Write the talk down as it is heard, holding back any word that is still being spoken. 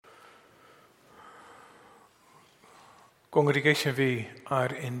Congregation, we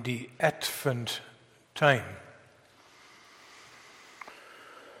are in the Advent time.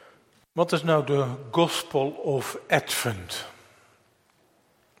 What is now the gospel of Advent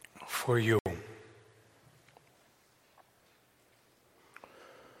for you?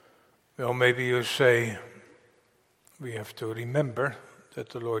 Well, maybe you say, we have to remember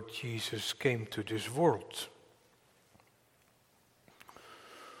that the Lord Jesus came to this world.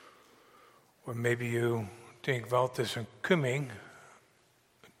 Or maybe you think, well, it is a coming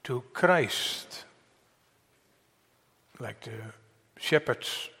to Christ. Like the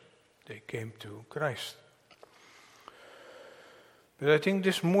shepherds, they came to Christ. But I think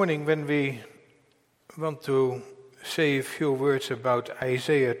this morning when we want to say a few words about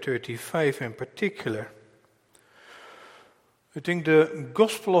Isaiah 35 in particular, I think the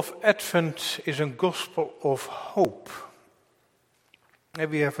gospel of Advent is a gospel of hope.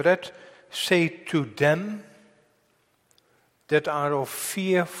 And we have read, say to them that are of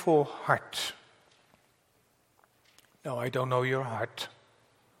fearful heart. Now, I don't know your heart.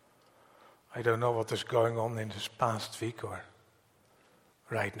 I don't know what is going on in this past week or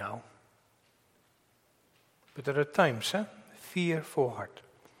right now. But there are times, fearful heart.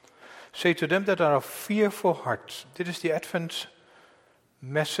 Say to them that are of fearful heart. This is the Advent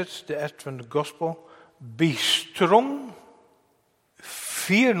message, the Advent gospel. Be strong,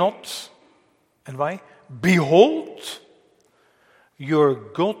 fear not. And why? Behold, your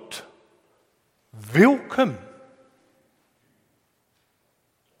God will come.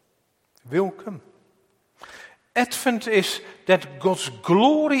 Will come. Advent is that God's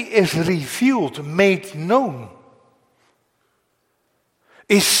glory is revealed, made known.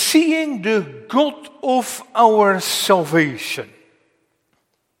 Is seeing the God of our salvation.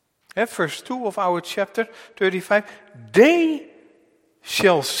 Verse 2 of our chapter 35. They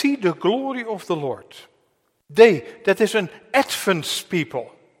shall see the glory of the Lord. They, that is an Advent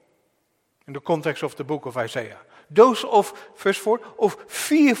people. In the context of the book of Isaiah. Those of, verse 4, of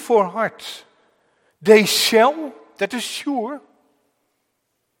fearful heart. They shall, that is sure,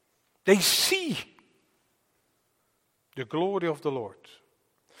 they see the glory of the Lord.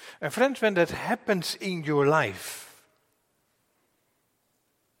 And friends, when that happens in your life,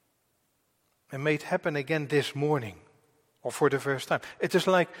 and may it happen again this morning, or for the first time. It is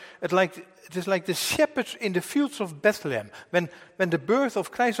like the shepherds in the fields of Bethlehem. When the birth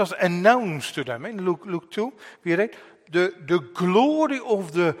of Christ was announced to them. In Luke 2, we read, the glory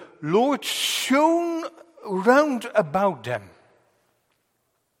of the Lord shone round about them.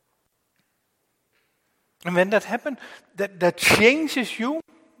 And when that happened, that changes you,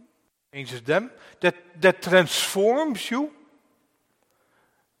 changes them, that transforms you.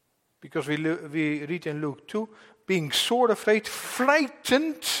 Because we read in Luke 2, being sore afraid,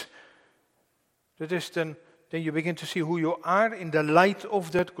 frightened. That is then you begin to see who you are in the light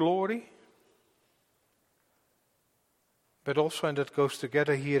of that glory. But also, and that goes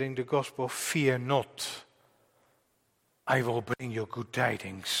together here in the gospel, fear not. I will bring you good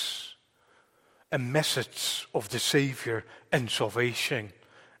tidings. A message of the Savior and salvation,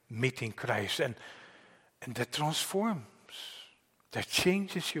 meeting Christ. And that transforms, that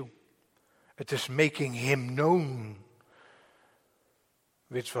changes you. It is making him known,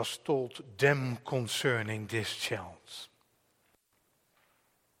 which was told them concerning this child.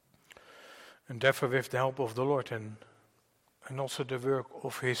 And therefore with the help of the Lord and also the work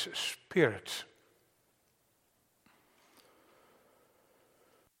of his Spirit,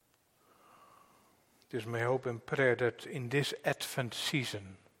 it is my hope and prayer that in this Advent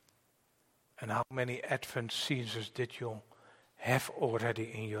season, and how many Advent seasons did you have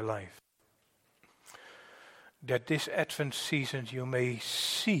already in your life? That this Advent season you may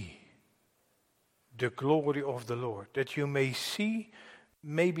see the glory of the Lord. That you may see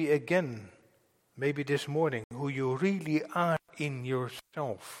maybe again, maybe this morning, who you really are in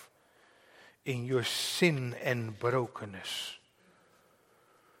yourself. In your sin and brokenness.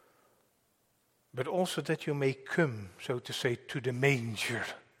 But also that you may come, so to say, to the manger.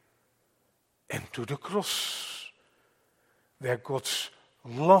 And to the cross. Where God's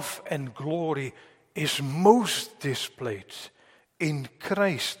love and glory is most displayed in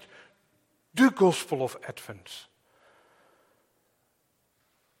Christ, the gospel of Advent.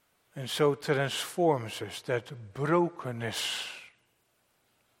 And so transforms us that brokenness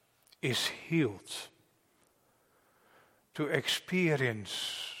is healed. To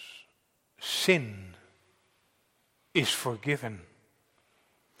experience sin is forgiven.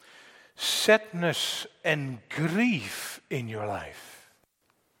 Sadness and grief in your life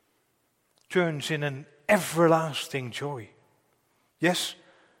turns in an everlasting joy. Yes,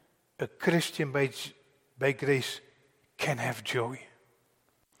 a Christian by grace can have joy.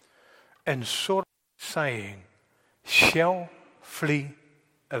 And sorrow, sighing, shall flee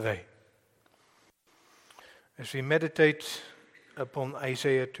away. As we meditate upon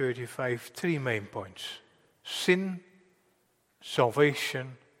Isaiah 35, 3 main points. Sin,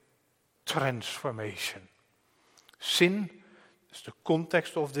 salvation, transformation. Sin is the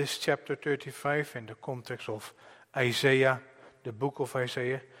context of this chapter 35 and the context of Isaiah, the book of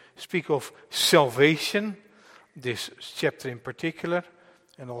Isaiah. Speak of salvation, this chapter in particular,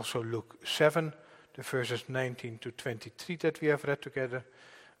 and also Luke 7, the verses 19 to 23 that we have read together,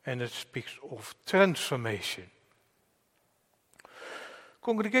 and it speaks of transformation.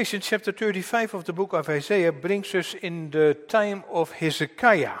 Congregation, chapter 35 of the book of Isaiah brings us in the time of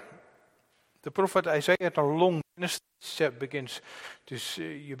Hezekiah. The prophet Isaiah had a long ministry.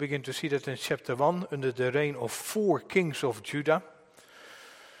 You begin to see that in chapter 1, under the reign of 4 kings of Judah.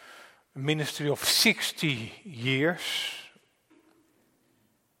 A ministry of 60 years.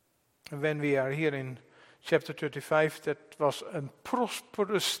 And when we are here in chapter 35, that was a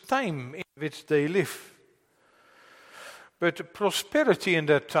prosperous time in which they live. But prosperity in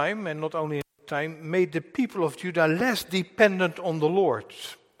that time, and not only in that time, made the people of Judah less dependent on the Lord.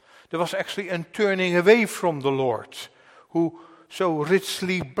 There was actually a turning away from the Lord, who so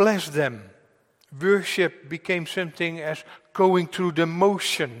richly blessed them. Worship became something as going through the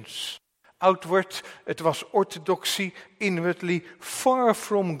motions. Outward, it was orthodoxy, inwardly far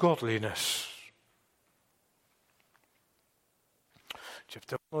from godliness.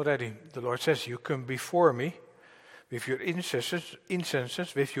 Chapter 1 already, the Lord says, you come before me with your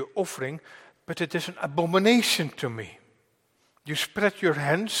incenses, with your offering, but it is an abomination to me. You spread your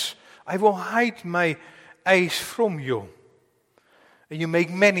hands, I will hide my eyes from you. And you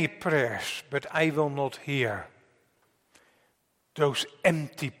make many prayers, but I will not hear. Those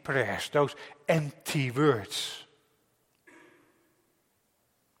empty prayers, those empty words.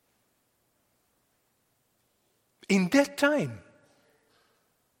 In that time,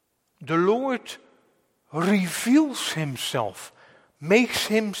 the Lord reveals himself, makes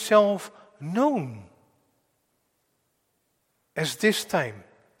himself known. As this time,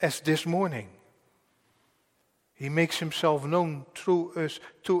 as this morning. He makes himself known to us,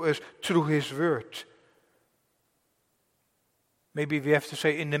 through his word. Maybe we have to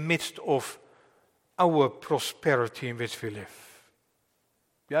say in the midst of our prosperity in which we live.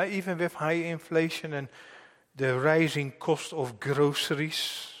 Yeah, even with high inflation and the rising cost of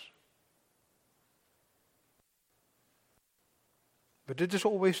groceries. But it is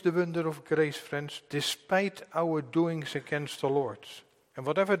always the wonder of grace, friends, despite our doings against the Lord. And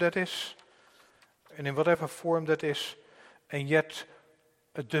whatever that is, and in whatever form that is, and yet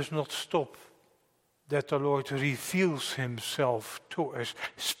it does not stop that the Lord reveals himself to us,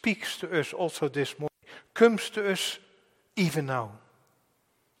 speaks to us also this morning, comes to us even now.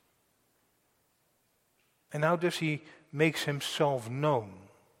 And how does he make himself known?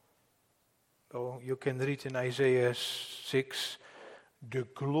 Oh, you can read in Isaiah 6, the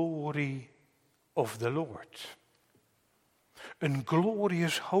glory of the Lord. A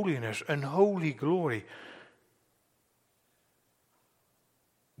glorious holiness, an holy glory.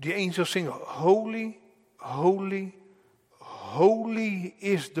 The angels sing, holy, holy, holy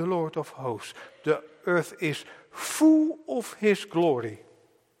is the Lord of hosts. The earth is full of his glory.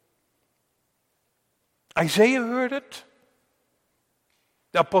 Isaiah heard it.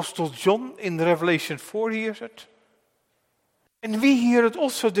 The Apostle John in Revelation 4 hears it. And we hear it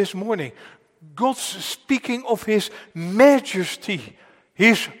also this morning. God speaking of his majesty,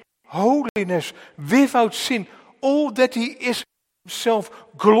 his holiness, without sin, all that he is himself,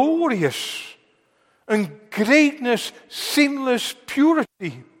 glorious, and greatness, sinless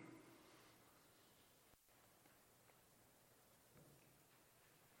purity.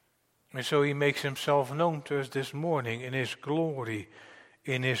 And so he makes himself known to us this morning in his glory,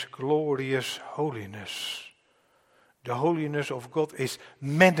 in his glorious holiness. The holiness of God is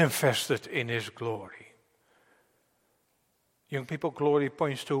manifested in his glory. Young people, glory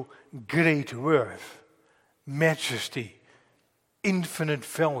points to great worth, majesty, infinite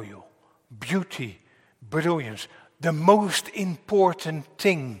value, beauty, brilliance. The most important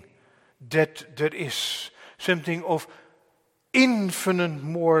thing that there is. Something of infinite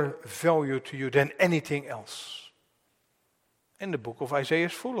more value to you than anything else. And the book of Isaiah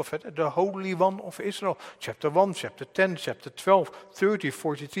is full of it. The Holy One of Israel. Chapter 1, chapter 10, chapter 12, 30,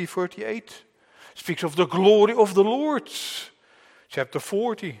 43, 48. Speaks of the glory of the Lord. Chapter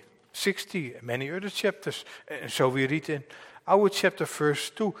 40, 60, and many other chapters. And so we read in our chapter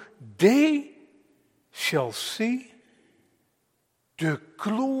verse 2. They shall see the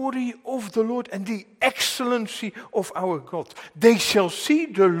glory of the Lord and the excellency of our God. They shall see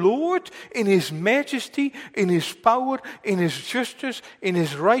the Lord in his majesty, in his power, in his justice, in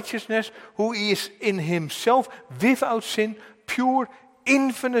his righteousness, who is in himself without sin, pure,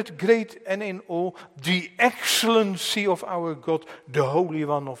 infinite, great, and in all, the excellency of our God, the Holy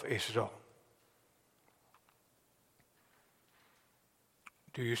One of Israel.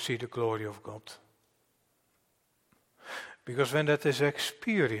 Do you see the glory of God? Because when that is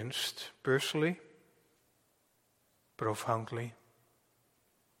experienced personally, profoundly,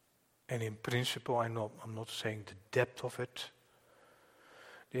 and in principle, I'm not saying the depth of it,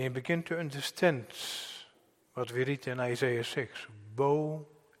 then you begin to understand what we read in Isaiah 6. Woe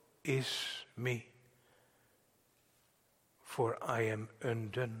is me, for I am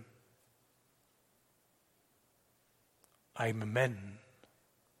undone. I am a man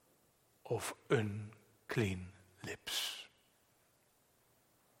of unclean lips.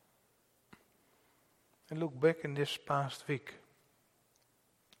 And look back in this past week.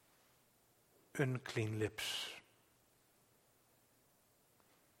 Unclean lips.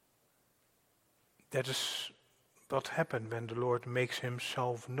 That is what happened when the Lord makes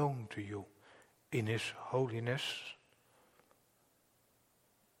himself known to you in his holiness.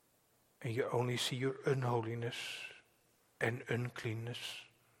 And you only see your unholiness and uncleanness.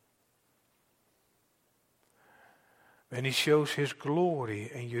 When he shows his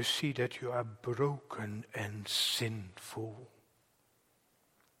glory and you see that you are broken and sinful.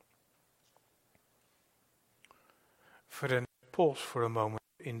 Friends, pause for a moment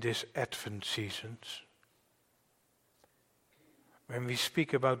in this Advent season. When we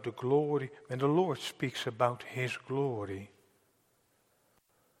speak about the glory, when the Lord speaks about his glory,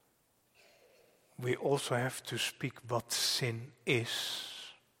 we also have to speak what sin is.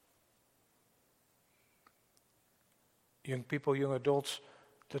 Young people, young adults,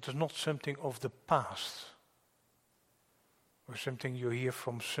 that is not something of the past. Or something you hear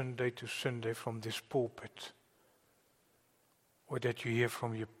from Sunday to Sunday from this pulpit. Or that you hear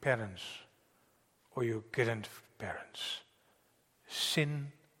from your parents or your grandparents.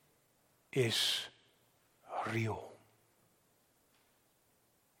 Sin is real.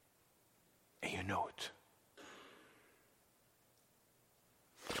 And you know it.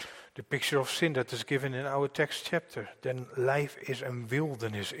 The picture of sin that is given in our text chapter. Then life is a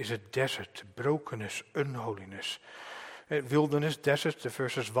wilderness, is a desert, brokenness, unholiness. Wilderness, desert, the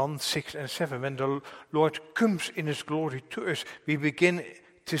verses 1, 6 and 7. When the Lord comes in his glory to us, we begin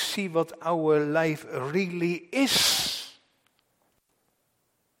to see what our life really is.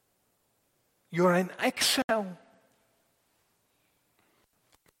 You're in exile.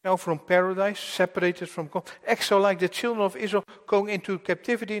 Exile from paradise, separated from God. Exile like the children of Israel going into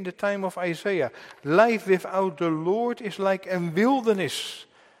captivity in the time of Isaiah. Life without the Lord is like a wilderness.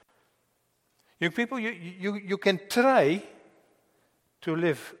 Young people, you can try to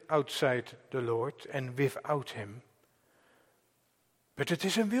live outside the Lord and without him. But it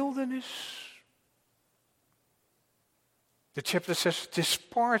is a wilderness. The chapter says, it is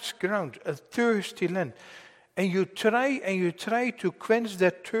parched ground, a thirsty land. And you try to quench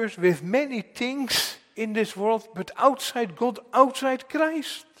that thirst with many things in this world, but outside God, outside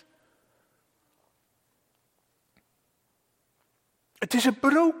Christ. It is a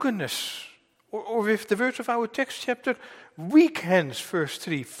brokenness. Or with the words of our text chapter, weak hands, verse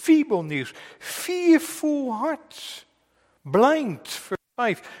 3, feeble knees, fearful hearts, blind, verse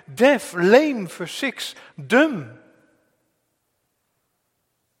 5, deaf, lame, verse 6, dumb.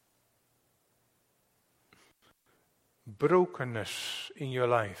 Brokenness in your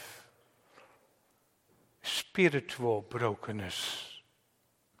life, spiritual brokenness.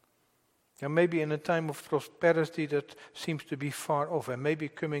 And maybe in a time of prosperity that seems to be far off, and maybe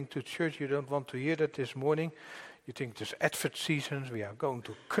coming to church you don't want to hear that this morning. You think this Advent season, we are going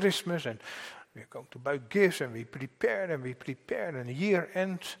to Christmas and we are going to buy gifts and we prepare and year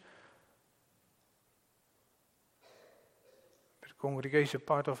end. But congregation,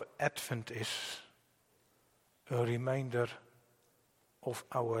 part of Advent is a reminder of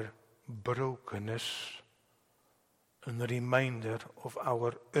our brokenness, a reminder of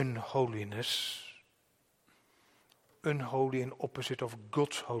our unholiness, unholy and opposite of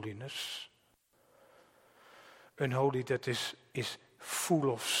God's holiness, unholy that is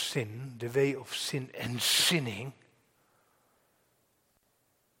full of sin, the way of sin and sinning,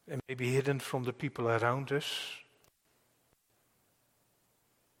 and maybe hidden from the people around us,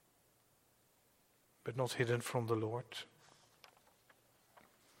 but not hidden from the Lord.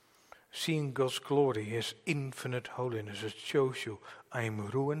 Seeing God's glory, his infinite holiness, it shows you, I am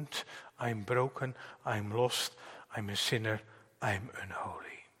ruined, I am broken, I am lost, I am a sinner, I'm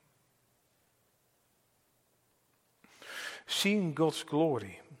unholy. Seeing God's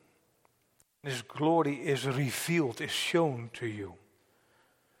glory, His glory is revealed, is shown to you.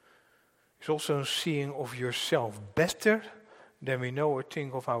 It's also a seeing of yourself better than we know or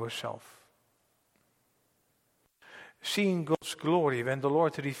think of ourselves. Seeing God's glory when the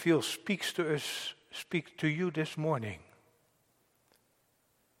Lord reveals, speaks to us, speak to you this morning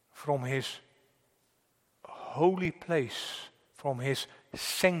from His holy place, from His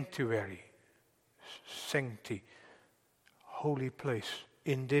sanctuary, sancti, holy place,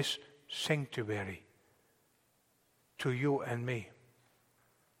 in this sanctuary, to you and me.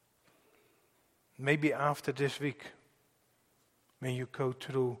 Maybe after this week, when you go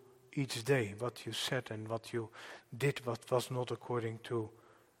through each day what you said and what you did, what was not according to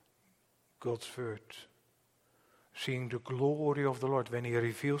God's word. Seeing the glory of the Lord when He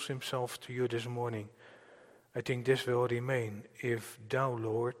reveals Himself to you this morning, I think this will remain. If thou,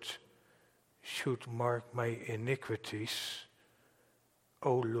 Lord, should mark my iniquities,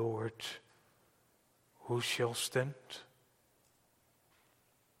 O Lord, who shall stand?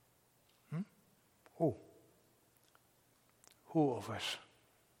 Who of us?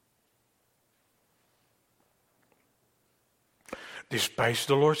 Despise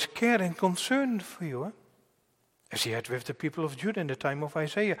the Lord's care and concern for you, as He had with the people of Judah in the time of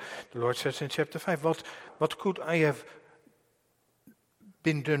Isaiah. The Lord says in chapter 5, what could I have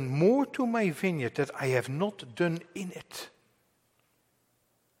been done more to my vineyard that I have not done in it?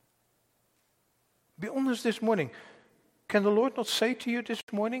 Be honest this morning. Can the Lord not say to you this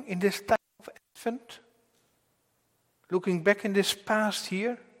morning, in this time of Advent, looking back in this past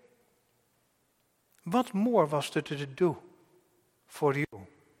year, what more was there to do for you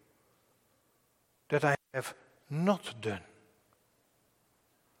that I have not done?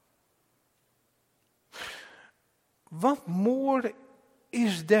 What more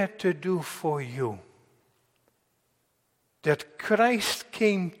is there to do for you that Christ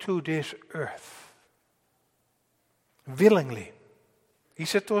came to this earth willingly? He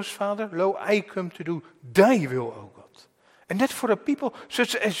said to his Father, Lo, I come to do thy will, O God. And that for a people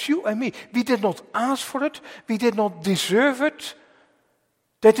such as you and me. We did not ask for it. We did not deserve it.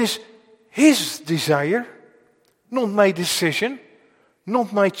 That is His desire, not my decision,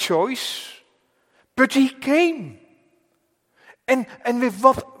 not my choice. But He came. And with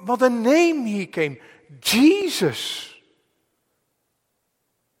what a name He came. Jesus.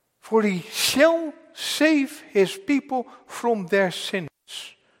 For He shall save His people from their sins,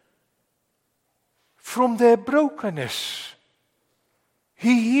 from their brokenness.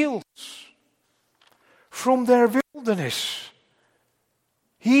 He heals from their wilderness.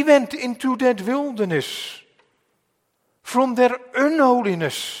 He went into that wilderness from their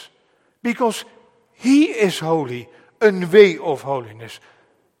unholiness, because He is holy, a way of holiness.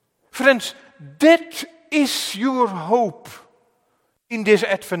 Friends, that is your hope in this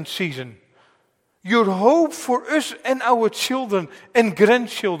Advent season. Your hope for us and our children and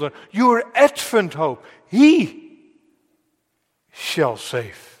grandchildren. Your Advent hope. He shall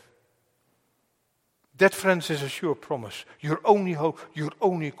save. That, friends, is a sure promise. Your only hope, your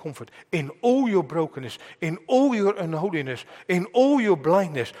only comfort. In all your brokenness, in all your unholiness, in all your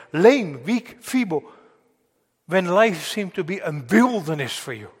blindness, lame, weak, feeble, when life seemed to be a wilderness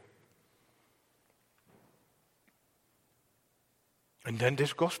for you. And then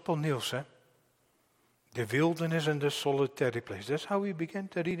this gospel news, the wilderness and the solitary place. That's how we began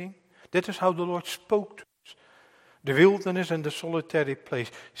the reading. That is how the Lord spoke to us. The wilderness and the solitary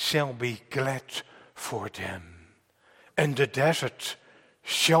place shall be glad for them. And the desert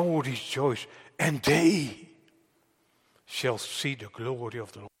shall rejoice, and they shall see the glory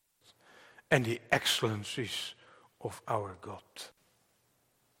of the Lord and the excellencies of our God.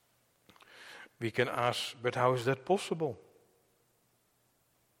 We can ask, but how is that possible?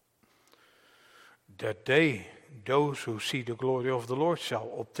 That they, those who see the glory of the Lord,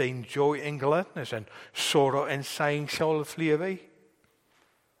 shall obtain joy and gladness, and sorrow and sighing shall flee away.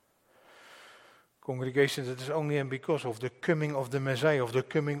 Congregation, that is only and because of the coming of the Messiah, of the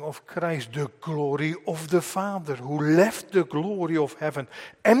coming of Christ, the glory of the Father, who left the glory of heaven,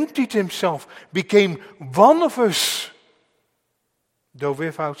 emptied Himself, became one of us, though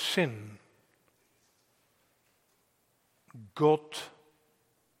without sin. God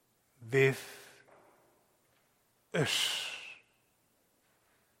with us,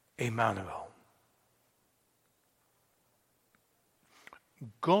 Emmanuel.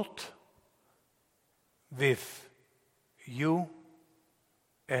 God with you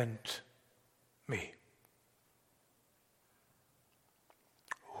and me.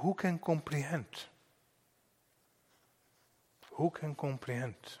 Who can comprehend? Who can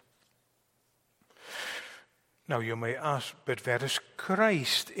comprehend? Now you may ask, but where is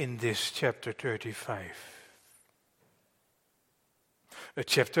Christ in this chapter 35? A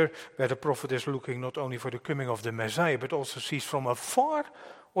chapter where the prophet is looking not only for the coming of the Messiah, but also sees from afar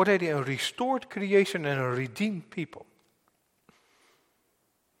already a restored creation and a redeemed people.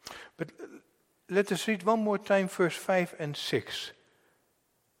 But let us read one more time verse 5 and 6.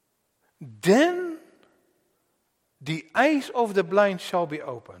 Then the eyes of the blind shall be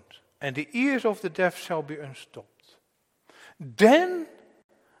opened, and the ears of the deaf shall be unstopped. Then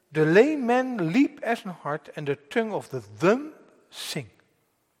the lame men leap as an hart, and the tongue of the dumb sing.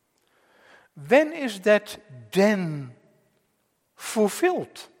 When is that then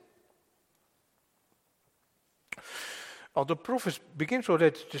fulfilled? Well, the prophet begins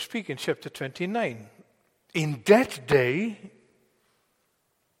already to speak in chapter 29. In that day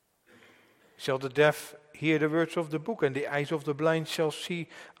shall the deaf hear the words of the book, and the eyes of the blind shall see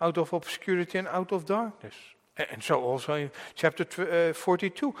out of obscurity and out of darkness. And so also in chapter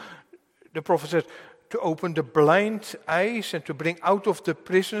 42, the prophet says, to open the blind eyes and to bring out of the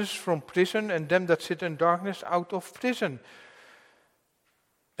prisoners from prison and them that sit in darkness out of prison.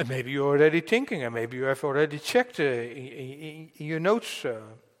 And maybe you're already thinking, and maybe you have already checked in your notes,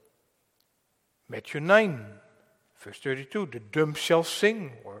 Matthew 9, verse 32, the dumb shall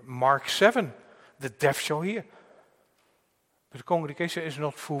sing, or Mark 7, the deaf shall hear. But the congregation is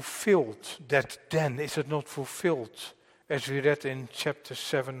not fulfilled. That then, is it not fulfilled? As we read in chapter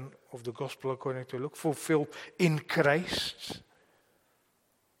 7 of the Gospel according to Luke, fulfilled in Christ.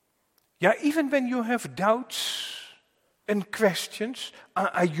 Yeah, even when you have doubts and questions,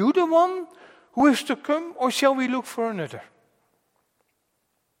 are you the one who is to come, or shall we look for another?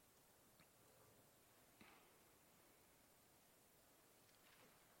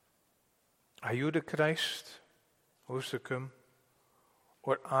 Are you the Christ who is to come,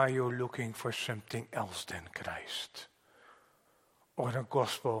 or are you looking for something else than Christ? Or a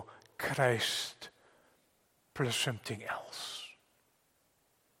gospel, Christ plus something else?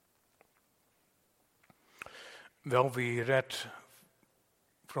 Well, we read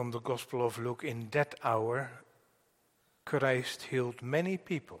from the Gospel of Luke, in that hour, Christ healed many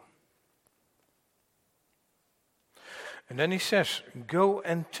people. And then he says, go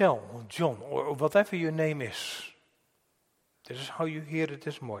and tell John, or whatever your name is. This is how you hear it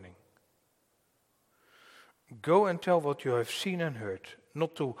this morning. Go and tell what you have seen and heard,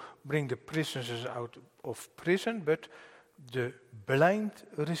 not to bring the prisoners out of prison, but the blind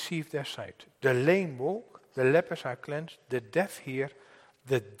receive their sight. The lame walk, the lepers are cleansed, the deaf hear,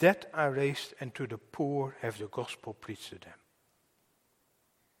 the dead are raised, and to the poor have the gospel preached to them.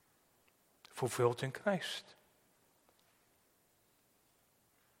 Fulfilled in Christ.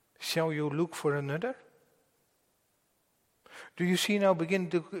 Shall you look for another? Do you see now begin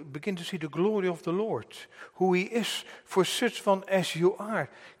to see the glory of the Lord, who He is for such one as you are?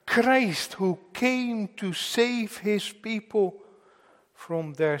 Christ, who came to save His people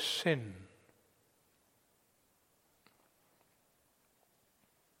from their sin.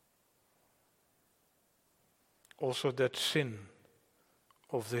 Also that sin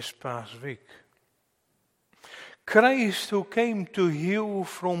of this past week. Christ, who came to heal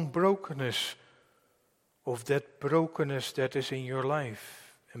from brokenness, of that brokenness that is in your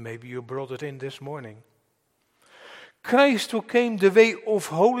life. And maybe you brought it in this morning. Christ, who came the way of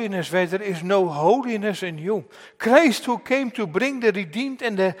holiness where there is no holiness in you. Christ, who came to bring the redeemed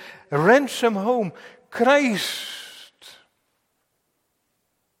and the ransom home. Christ,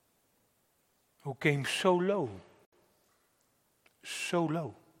 who came so low,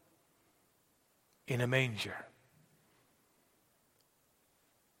 in a manger,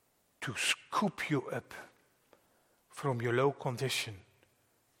 to scoop you up from your low condition,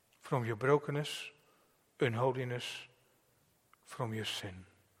 from your brokenness, unholiness, from your sin.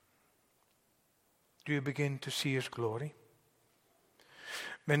 Do you begin to see His glory?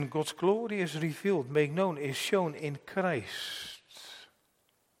 When God's glory is revealed, made known, is shown in Christ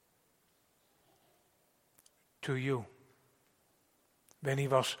to you. When He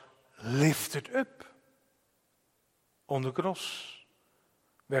was lifted up on the cross,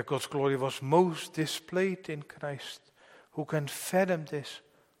 where God's glory was most displayed in Christ. Who can fathom this,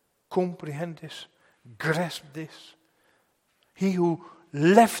 comprehend this, grasp this? He who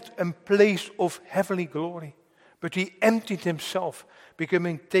left a place of heavenly glory, but He emptied Himself,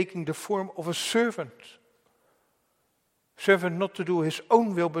 taking the form of a servant. Servant not to do His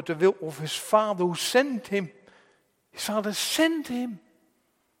own will, but the will of His Father who sent Him. His Father sent Him.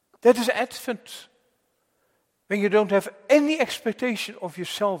 That is Advent. When you don't have any expectation of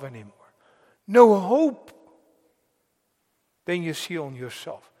yourself anymore. No hope. when you see on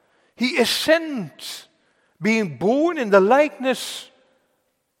yourself. He ascended, being born in the likeness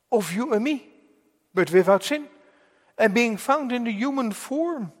of you and me, but without sin, and being found in the human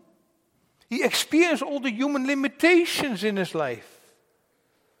form. He experienced all the human limitations in his life.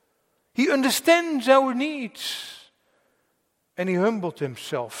 He understands our needs. And he humbled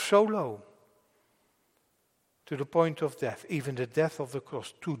himself so low to the point of death, even the death of the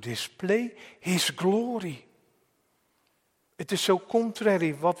cross, to display his glory. It is so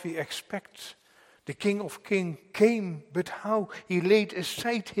contrary what we expect. The King of Kings came, but how? He laid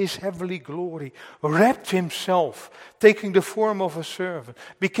aside his heavenly glory, wrapped himself, taking the form of a servant,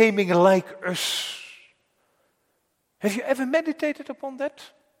 becoming like us. Have you ever meditated upon that?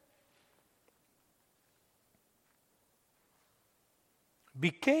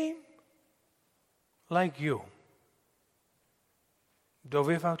 Became like you, though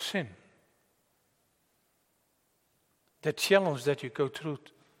without sin. That challenge that you go through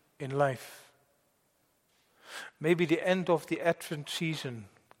in life. Maybe the end of the Advent season,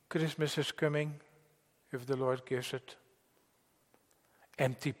 Christmas is coming, if the Lord gives it.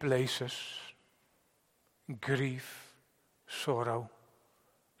 Empty places, grief, sorrow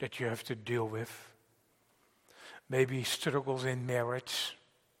that you have to deal with. Maybe struggles in marriage.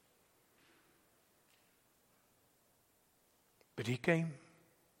 But he came.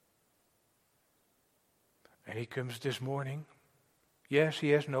 And he comes this morning. Yes, he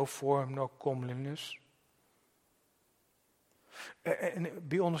has no form, no comeliness. And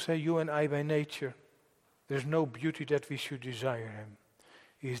be honest, you and I by nature, there's no beauty that we should desire him.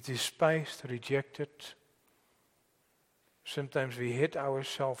 He is despised, rejected. Sometimes we hid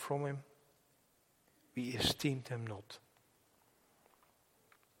ourselves from him. We esteemed him not.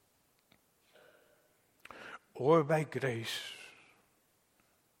 Or by grace,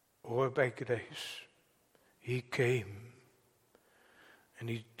 he came and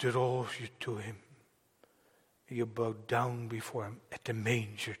he draws you to him. You bow down before him at the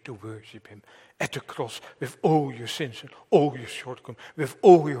manger to worship him. At the cross with all your sins and all your shortcomings, with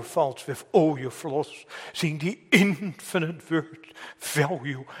all your faults, with all your flaws. Seeing the infinite worth,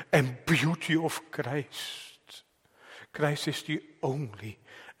 value and beauty of Christ. Christ is the only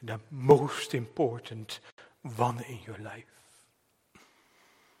and the most important one in your life.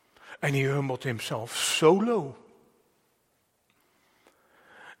 And he humbled himself so low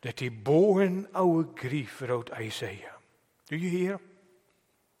that he bore our grief, wrote Isaiah. Do you hear?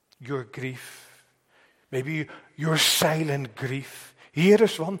 Your grief. Maybe your silent grief. Here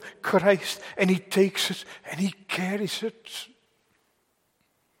is one, Christ, and he takes it and he carries it.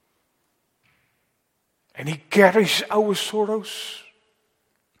 And he carries our sorrows.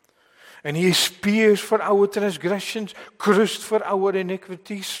 And he is pierced for our transgressions, crushed for our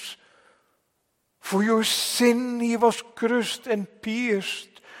iniquities. For your sin he was crushed and pierced,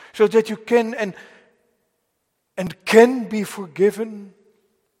 so that you can and can be forgiven.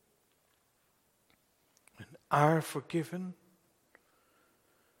 And are forgiven.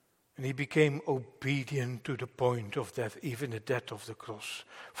 And he became obedient to the point of death, even the death of the cross.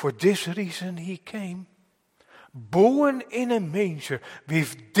 For this reason he came, born in a manger,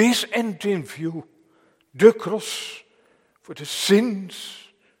 with this end in view, the cross, for the sins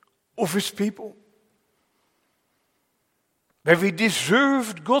of his people. Where we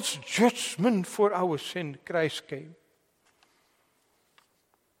deserved God's judgment for our sin, Christ came.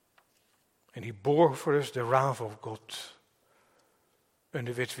 And he bore for us the wrath of God,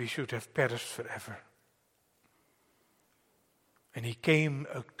 under which we should have perished forever. And he came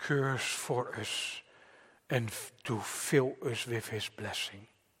a curse for us, and to fill us with his blessing.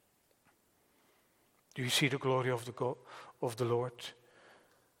 Do you see the glory of the Lord?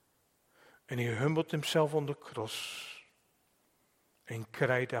 And he humbled himself on the cross and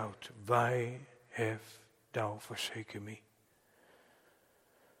cried out, "Why have thou forsaken me?"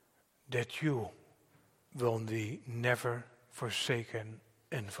 That you will be never forsaken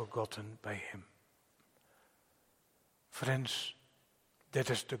and forgotten by him. Friends, that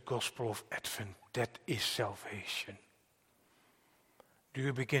is the gospel of Advent. That is salvation. Do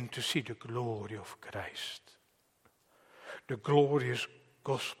you begin to see the glory of Christ? The glorious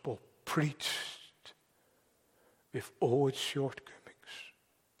gospel preached with all its shortcomings.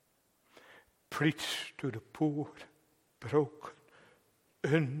 Preached to the poor, broken,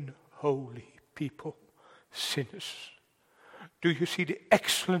 unholy people, sinners. Do you see the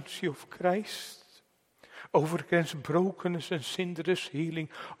excellency of Christ? Over against brokenness and sin there is healing.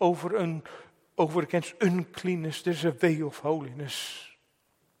 Over against uncleanness there is a way of holiness.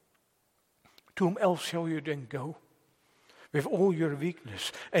 To whom else shall you then go? with all your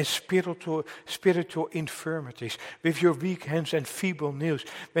weakness and spiritual infirmities, with your weak hands and feeble knees,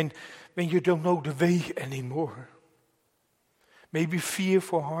 when you don't know the way anymore. Maybe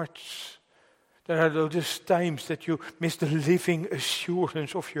fearful hearts. There are those times that you miss the living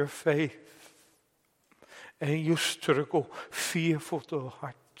assurance of your faith. And you struggle, fearful to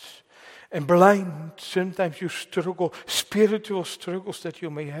hearts. And blind, sometimes you struggle, spiritual struggles that you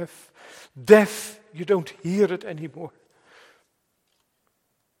may have. Deaf, you don't hear it anymore.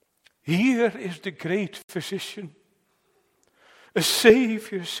 Here is the great physician, a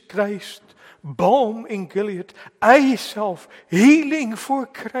Savior Christ, balm in Gilead, I self, healing for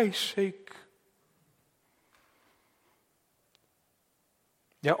Christ's sake.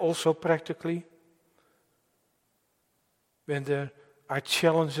 Yeah, also practically, when there are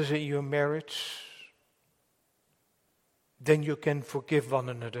challenges in your marriage, then you can forgive one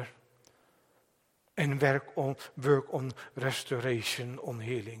another and work on restoration, on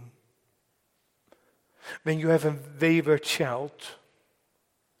healing. When you have a wayward child,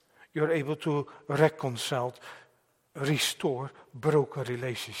 you're able to reconcile, restore broken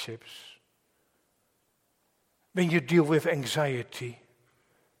relationships. When you deal with anxiety,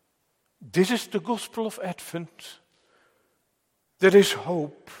 this is the gospel of Advent. There is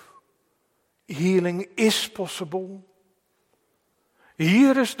hope. Healing is possible.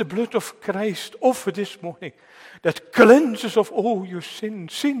 Here is the blood of Christ offered this morning that cleanses of all your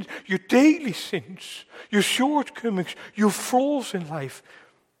sins, your daily sins, your shortcomings, your flaws in life,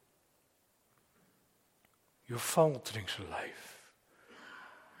 your falterings in life.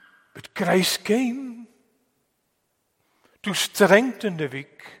 But Christ came to strengthen the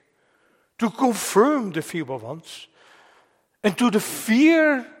weak, to confirm the feeble ones, and to the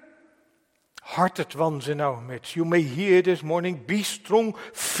fear-hearted ones in our midst. You may hear this morning, be strong,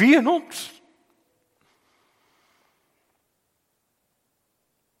 fear not.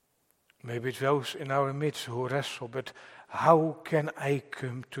 Maybe it's those in our midst who wrestle, but how can I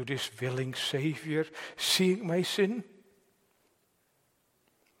come to this willing Savior, seeing my sin?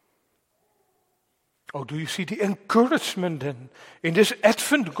 Oh, do you see the encouragement then in this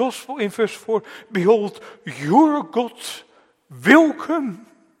Advent gospel in verse 4? Behold, your God will come.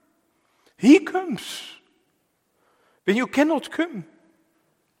 He comes. When you cannot come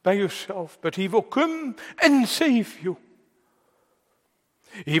by yourself, but He will come and save you.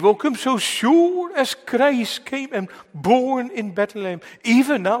 He will come so sure as Christ came and born in Bethlehem.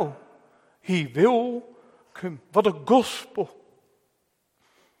 Even now, He will come. What a gospel.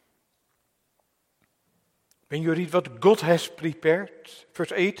 When you read what God has prepared,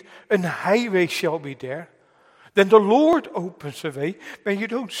 verse 8, an highway shall be there. Then the Lord opens a way when you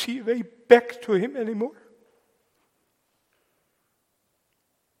don't see a way back to Him anymore.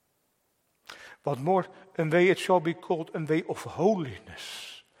 What more, a way it shall be called a way of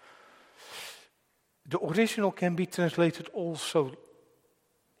holiness. The original can be translated also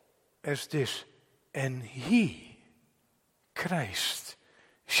as this, and He, Christ,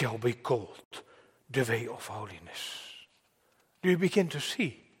 shall be called the way of holiness. Do you begin to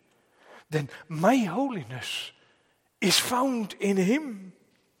see? Then my holiness is found in Him.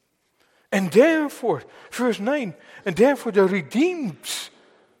 And therefore, verse 9, and therefore the redeemed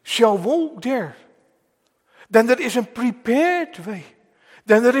shall walk there. Then there is a prepared way.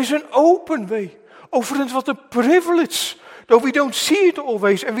 Then there is an open way. Oh friends, what a privilege. Though we don't see it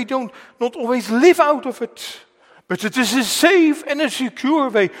always and we don't not always live out of it. But it is a safe and a secure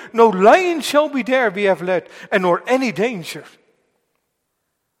way. No lion shall be there, we have led, and nor any danger.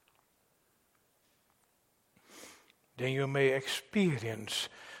 Then you may experience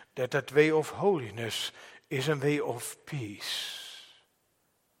that way of holiness is a way of peace.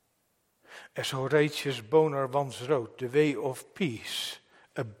 As Horatius Bonar once wrote, The Way of Peace,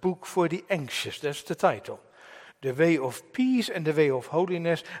 a book for the anxious, that's the title. The way of peace and the way of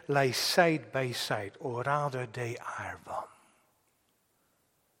holiness lie side by side, or rather they are one.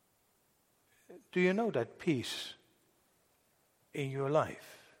 Do you know that peace in your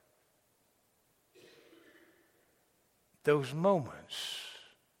life? Those moments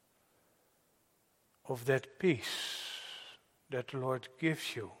of that peace that the Lord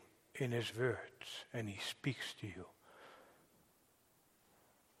gives you in His words and He speaks to you.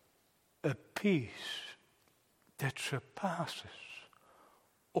 A peace that surpasses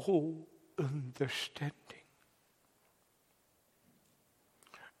all understanding.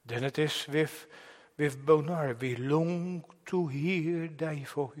 Then it is with Bonar, we long to hear Thy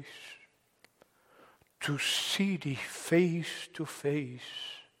voice, to see Thee face to face,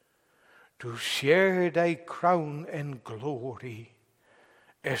 to share Thy crown and glory,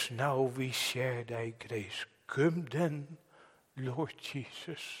 as now we share Thy grace. Come then, Lord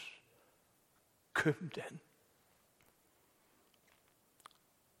Jesus, come then.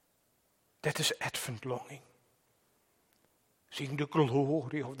 That is Advent longing. Seeing the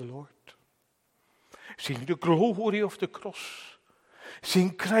glory of the Lord. Seeing the glory of the cross.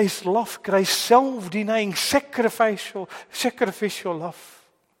 Seeing Christ's love, Christ's self-denying, sacrificial love.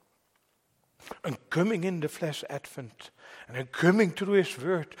 And coming in the flesh Advent. And coming through His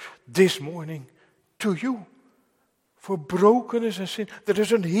word this morning to you. For brokenness and sin. There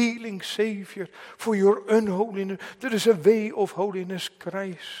is a healing Savior. For your unholiness. There is a way of holiness,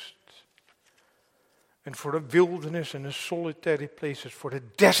 Christ. And for a wilderness and a solitary places. For the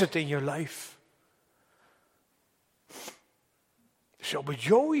desert in your life. There shall be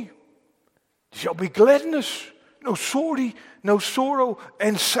joy. There shall be gladness. No sorrow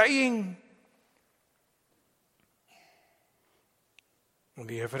and sighing.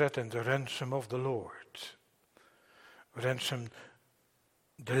 We have read in the ransom of the Lord. Ransom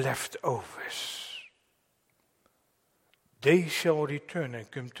the leftovers. They shall return and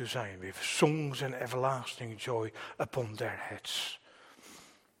come to Zion with songs and everlasting joy upon their heads.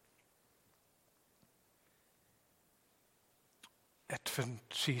 Advent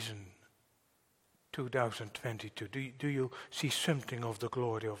season 2022. Do you see something of the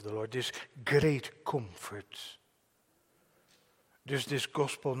glory of the Lord? This great comfort. Does this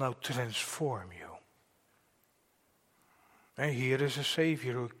gospel now transform you? And here is a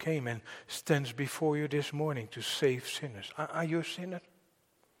Savior who came and stands before you this morning to save sinners. Are you a sinner?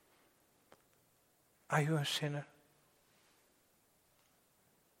 Are you a sinner?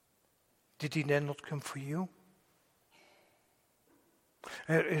 Did He then not come for you?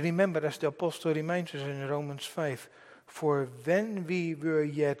 Remember, as the apostle reminds us in Romans 5, for when we were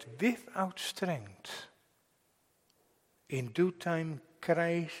yet without strength, in due time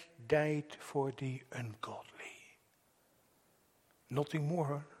Christ died for the ungodly. Nothing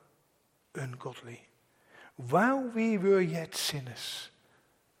more ungodly. While we were yet sinners,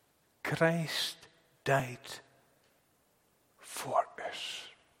 Christ died for us.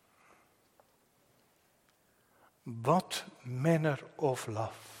 What manner of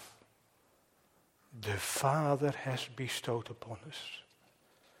love the Father has bestowed upon us.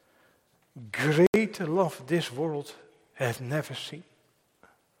 Greater love this world has never seen.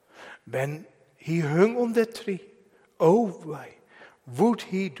 When He hung on that tree, oh why would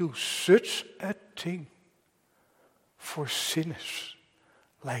He do such a thing for sinners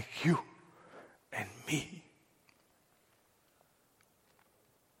like you and me?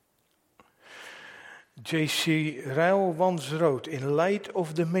 J.C. Ryle once wrote, in light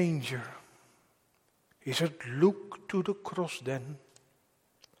of the manger, he said, look to the cross then.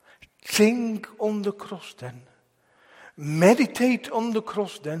 Think on the cross then. Meditate on the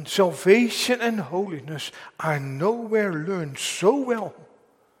cross then. Salvation and holiness are nowhere learned so well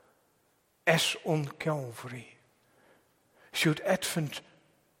as on Calvary. Should Advent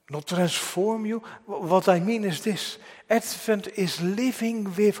not transform you? What I mean is this. Advent is living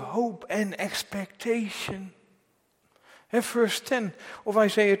with hope and expectation. And verse 10 of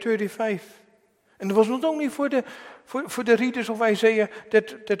Isaiah 35. And it was not only for the readers of Isaiah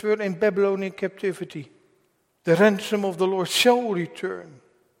that were in Babylonian captivity. The ransom of the Lord shall return.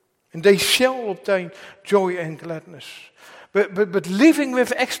 And they shall obtain joy and gladness. But living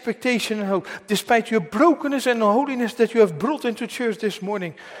with expectation and hope, despite your brokenness and holiness that you have brought into church this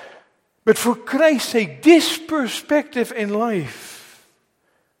morning. But for Christ's sake, this perspective in life,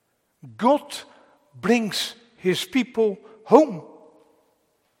 God brings His people home.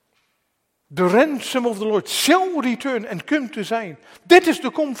 The ransom of the Lord shall return and come to Zion. That is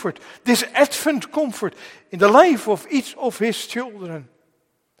the comfort, this Advent comfort in the life of each of His children.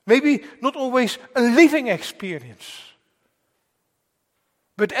 Maybe not always a living experience.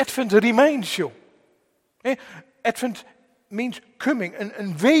 But Advent reminds you. Advent means coming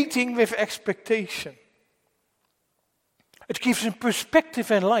and waiting with expectation. It gives a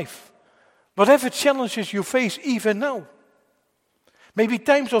perspective in life. Whatever challenges you face even now. Maybe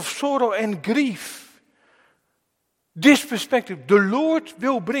times of sorrow and grief. This perspective, the Lord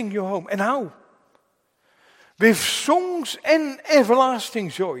will bring you home. And how? With songs and everlasting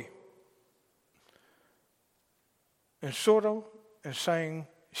joy. And sorrow and sighing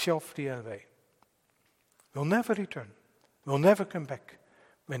shall flee away. Will never return. Will never come back.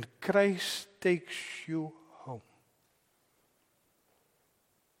 When Christ takes you home.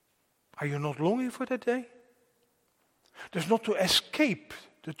 Are you not longing for that day? There's not to escape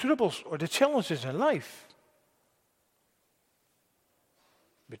the troubles or the challenges in life.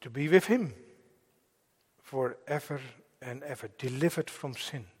 But to be with Him. Forever and ever. Delivered from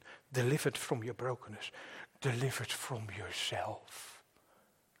sin. Delivered from your brokenness. delivered from yourself.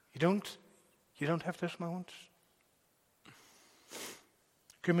 You don't have those moments?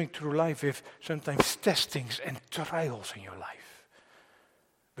 Coming through life with sometimes testings and trials in your life,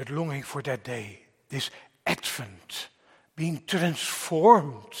 but longing for that day, this Advent, being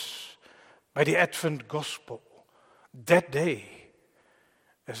transformed by the Advent gospel. That day,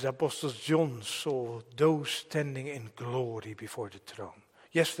 as the Apostle John saw those standing in glory before the throne.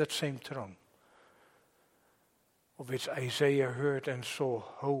 Yes, that same throne, of which Isaiah heard and saw,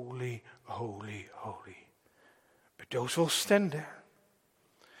 holy, holy, holy. But those will stand there,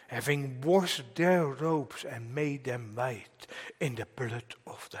 having washed their robes and made them white in the blood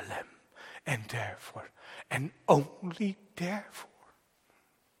of the Lamb. And therefore, and only therefore,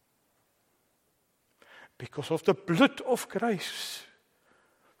 because of the blood of Christ,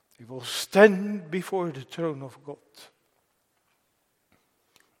 we will stand before the throne of God,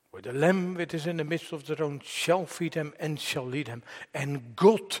 where the Lamb which is in the midst of the throne shall feed them and shall lead them, and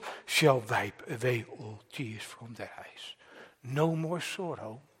God shall wipe away all tears from their eyes. No more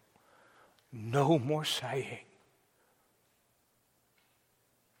sorrow, no more sighing.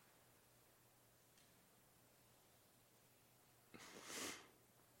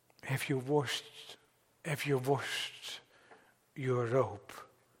 Have you washed your robe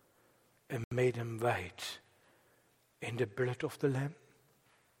and made them white in the blood of the Lamb?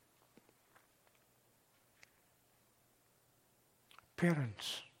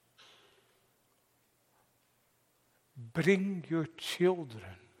 Parents, bring your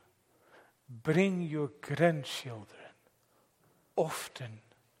children, bring your grandchildren often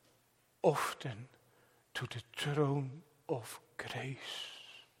to the throne of grace.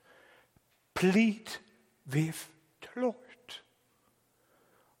 Plead with the Lord.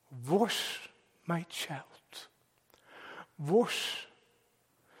 Wash my child. Wash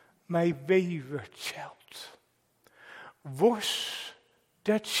my wayward child. Wash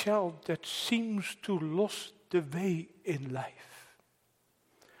that child that seems to lost the way in life.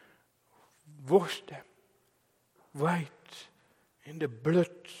 Wash them white in the blood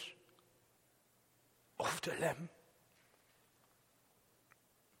of the Lamb.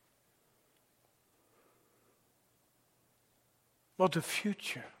 What a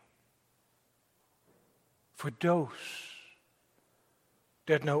future for those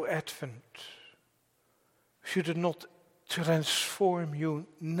that know Advent. Should it not transform you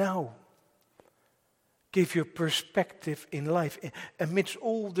now? Give you perspective in life amidst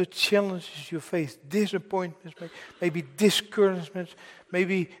all the challenges you face, disappointments, maybe discouragements,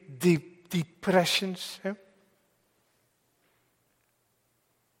 maybe depressions.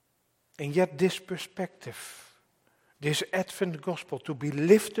 And yet this perspective, this Advent gospel, to be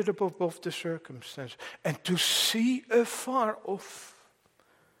lifted up above the circumstance and to see afar off.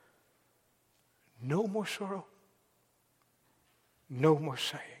 No more sorrow, no more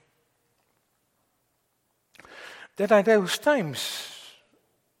sighing. That are those times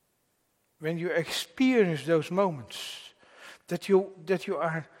when you experience those moments that you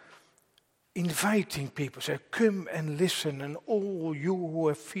are inviting people, say, come and listen, and all you who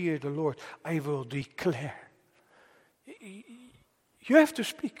have feared the Lord, I will declare. You have to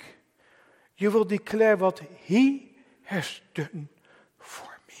speak. You will declare what He has done for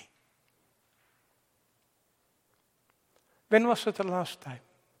me. When was it the last time?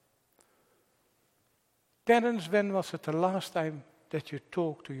 Parents, when was it the last time that you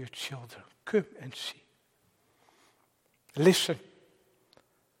talked to your children? Come and see. Listen,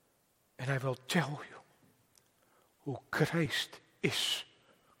 and I will tell you who Christ is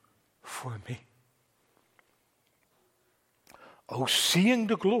for me. Oh, seeing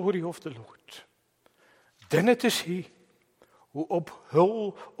the glory of the Lord, then it is He who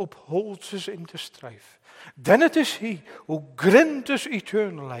upholds us in the strife. Then it is He who grants us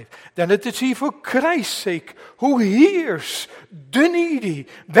eternal life. Then it is He for Christ's sake who hears the needy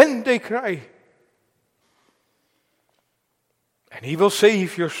when they cry. And He will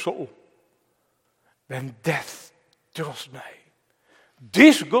save your soul when death draws nigh.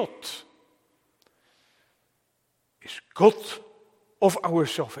 This God is God of our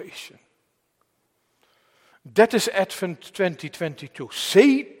salvation. That is Advent 2022.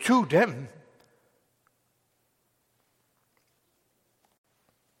 Say to them,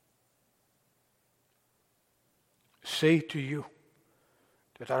 say to you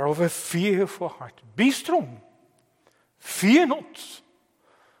that are of a fearful heart, be strong, fear not.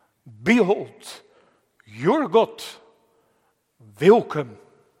 Behold, your God will come.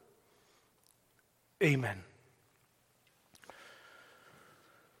 Amen.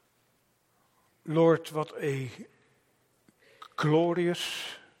 Lord, what a glorious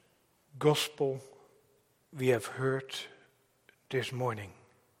gospel we have heard this morning,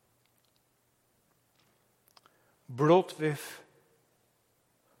 brought with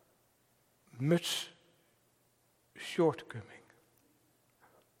much shortcoming,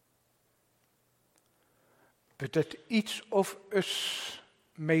 but that each of us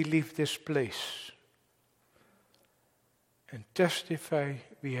may leave this place and testify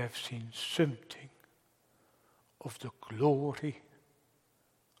we have seen something of the glory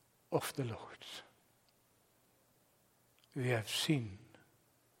of the Lord. We have seen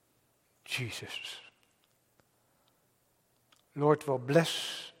Jesus. Lord, will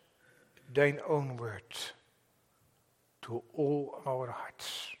bless thine own word to all our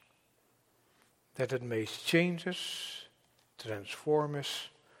hearts, that it may change us, transform us,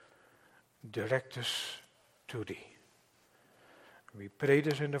 direct us to thee. We pray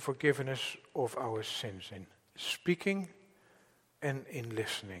this in the forgiveness of our sins, in speaking and in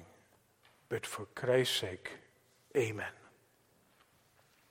listening. But for Christ's sake, amen.